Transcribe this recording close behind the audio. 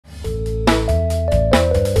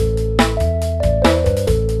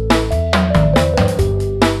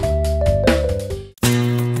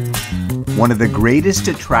One of the greatest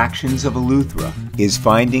attractions of Eleuthera is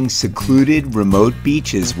finding secluded, remote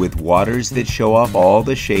beaches with waters that show off all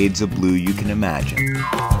the shades of blue you can imagine.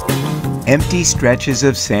 Empty stretches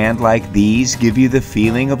of sand like these give you the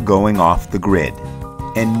feeling of going off the grid.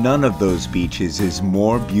 And none of those beaches is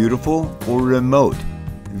more beautiful or remote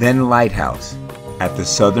than Lighthouse, at the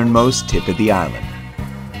southernmost tip of the island.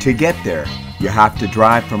 To get there, you have to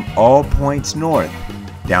drive from all points north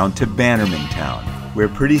down to Bannerman Town, where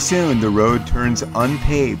pretty soon the road turns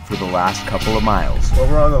unpaved for the last couple of miles. Well,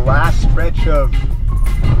 we're on the last stretch of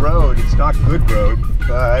road. It's not good road,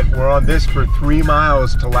 but we're on this for 3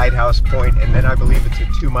 miles to Lighthouse Point, and then I believe it's a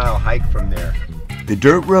 2-mile hike from there. The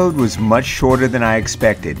dirt road was much shorter than I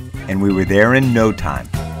expected, and we were there in no time.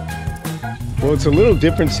 Well, it's a little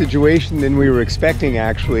different situation than we were expecting,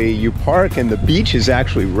 actually. You park and the beach is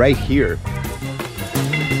actually right here.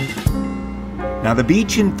 Now, the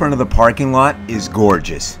beach in front of the parking lot is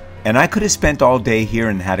gorgeous, and I could have spent all day here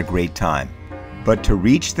and had a great time. But to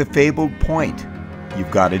reach the fabled point, you've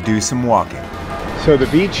got to do some walking. So the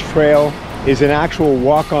beach trail is an actual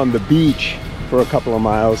walk on the beach for a couple of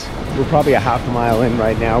miles. We're probably a half a mile in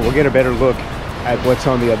right now. We'll get a better look at what's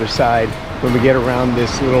on the other side when we get around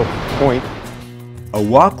this little point. A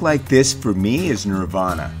walk like this for me is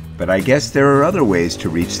nirvana, but I guess there are other ways to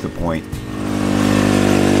reach the point.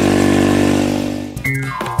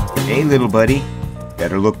 Hey little buddy,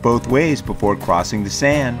 better look both ways before crossing the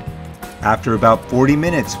sand. After about 40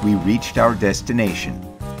 minutes, we reached our destination,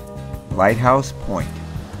 Lighthouse Point,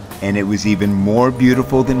 and it was even more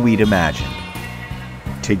beautiful than we'd imagined.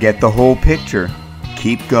 To get the whole picture,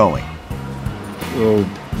 keep going. Little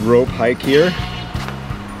rope hike here.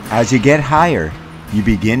 As you get higher, you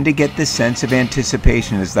begin to get the sense of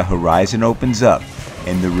anticipation as the horizon opens up,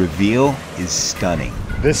 and the reveal is stunning.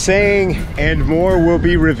 The saying, "and more will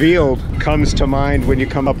be revealed," comes to mind when you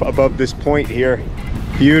come up above this point here.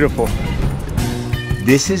 Beautiful.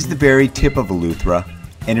 This is the very tip of Eleuthera,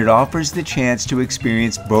 and it offers the chance to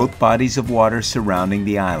experience both bodies of water surrounding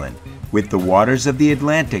the island, with the waters of the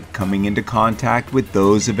Atlantic coming into contact with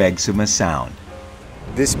those of Eczema Sound.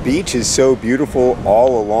 This beach is so beautiful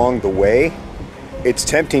all along the way. It's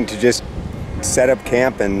tempting to just set up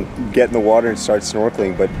camp and get in the water and start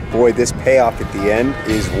snorkeling, but boy, this payoff at the end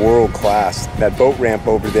is world class. That boat ramp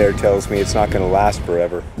over there tells me it's not going to last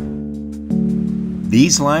forever.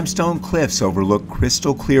 These limestone cliffs overlook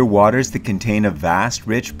crystal clear waters that contain a vast,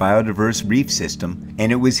 rich, biodiverse reef system,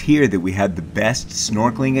 and it was here that we had the best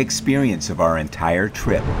snorkeling experience of our entire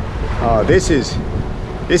trip. Oh, this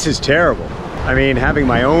is terrible. I mean, having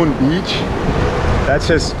my own beach, that's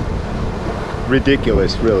just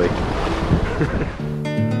ridiculous, really.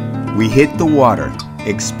 We hit the water,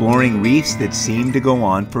 exploring reefs that seem to go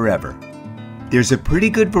on forever. There's a pretty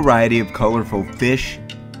good variety of colorful fish,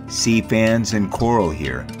 sea fans, and coral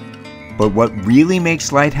here. But what really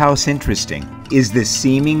makes Lighthouse interesting is the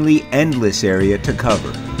seemingly endless area to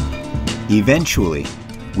cover. Eventually,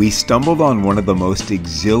 we stumbled on one of the most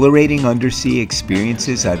exhilarating undersea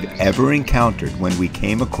experiences I've ever encountered when we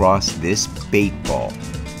came across this bait ball.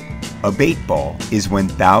 A bait ball is when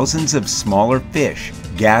thousands of smaller fish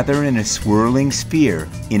gather in a swirling sphere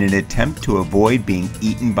in an attempt to avoid being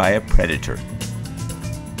eaten by a predator.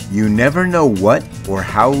 You never know what or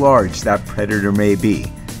how large that predator may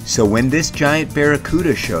be, so when this giant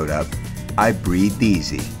barracuda showed up, I breathed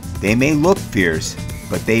easy. They may look fierce,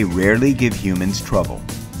 but they rarely give humans trouble.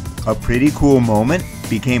 A pretty cool moment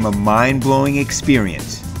became a mind-blowing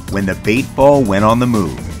experience when the bait ball went on the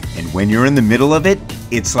move. And when you're in the middle of it,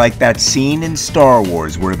 it's like that scene in Star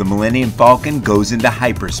Wars where the Millennium Falcon goes into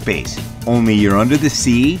hyperspace. Only you're under the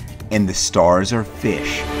sea and the stars are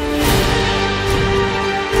fish.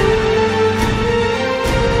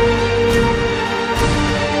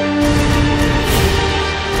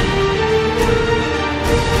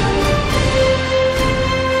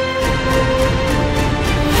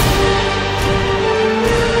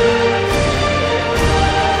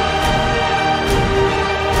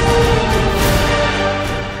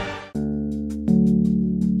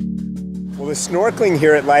 The snorkeling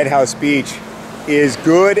here at Lighthouse Beach is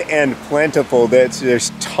good and plentiful.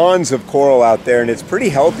 There's tons of coral out there and it's pretty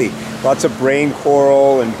healthy. Lots of brain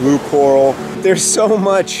coral and blue coral. There's so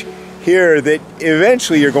much here that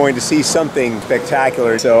eventually you're going to see something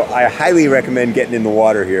spectacular. So I highly recommend getting in the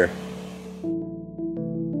water here.